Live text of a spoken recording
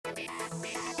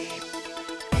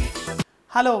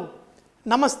Hello,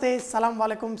 Namaste, Salam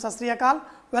Walaikum, Sat Sri Akal.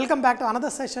 Welcome back to another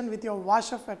session with your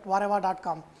Vahchef at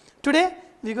whatever.com. Today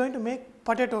we are going to make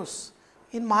potatoes.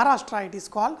 In Maharashtra it is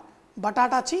called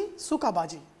Batata Suka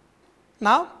Bhaji.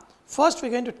 Now first we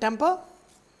are going to temper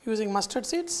using mustard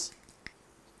seeds,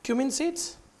 cumin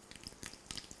seeds,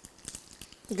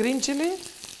 green chilli,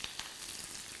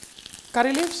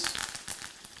 curry leaves,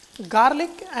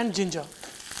 garlic and ginger.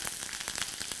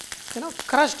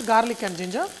 Crushed garlic and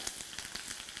ginger.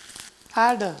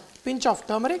 Add a pinch of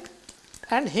turmeric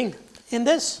and hing. In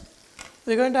this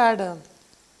we are going to add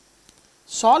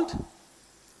salt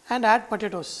and add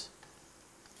potatoes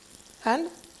and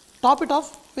top it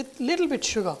off with little bit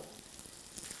sugar,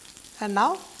 and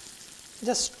now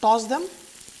just toss them.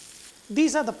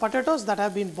 These are the potatoes that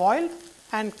have been boiled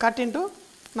and cut into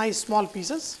nice small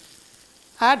pieces.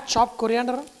 Add chopped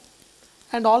coriander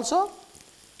and also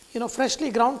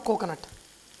freshly ground coconut.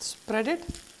 Spread it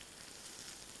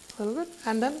a little bit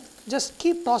and then just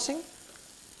keep tossing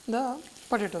the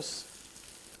potatoes.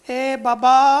 Hey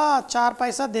baba, 4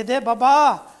 paisa de de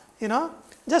baba.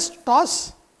 Just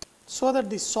toss so that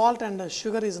the salt and the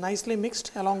sugar is nicely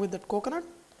mixed along with that coconut.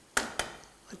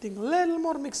 I think a little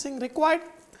more mixing required.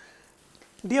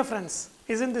 Dear friends,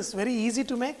 isn't this very easy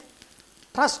to make?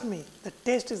 Trust me, the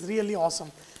taste is really awesome.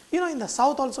 In the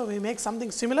south also we make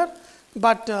something similar,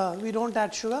 but we don't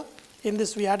add sugar. In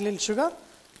this we add little sugar,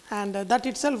 and that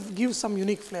itself gives some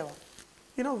unique flavor.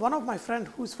 One of my friend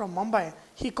who's from Mumbai,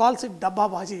 he calls it dabba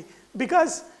bhaji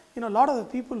because a lot of the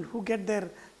people who get their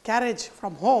carriage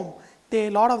from home, a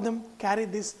lot of them carry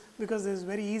this because it is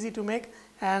very easy to make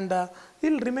and it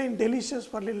will remain delicious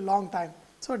for a little long time.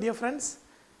 So dear friends,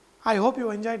 I hope you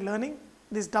enjoyed learning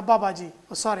this dabba bhaji.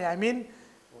 I mean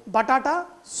Batata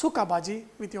Suka Bhaji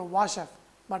with your Vahchef.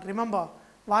 But remember,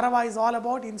 Varava is all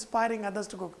about inspiring others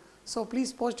to cook. So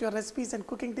please post your recipes and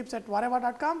cooking tips at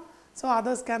whatever.com so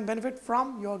others can benefit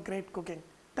from your great cooking.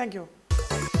 Thank you.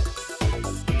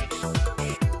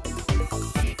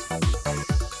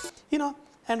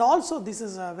 And also this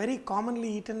is very commonly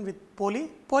eaten with poli.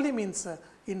 Poli means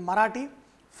in Marathi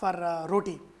for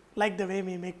roti, like the way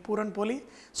we make puran poli.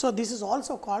 So this is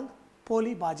also called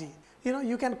poli bhaji.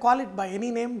 You can call it by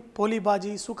any name: poli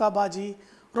bhaji, suka bhaji,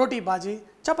 roti bhaji,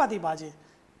 chapati bhaji.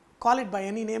 Call it by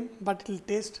any name, but it will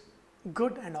taste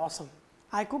good and awesome.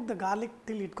 I cooked the garlic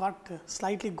till it got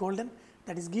slightly golden.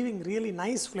 That is giving really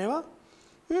nice flavor.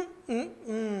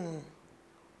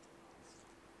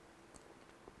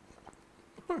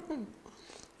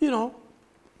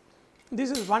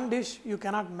 This is one dish you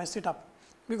cannot mess it up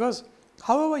because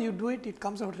however you do it, it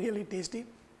comes out really tasty,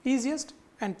 easiest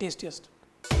and tastiest.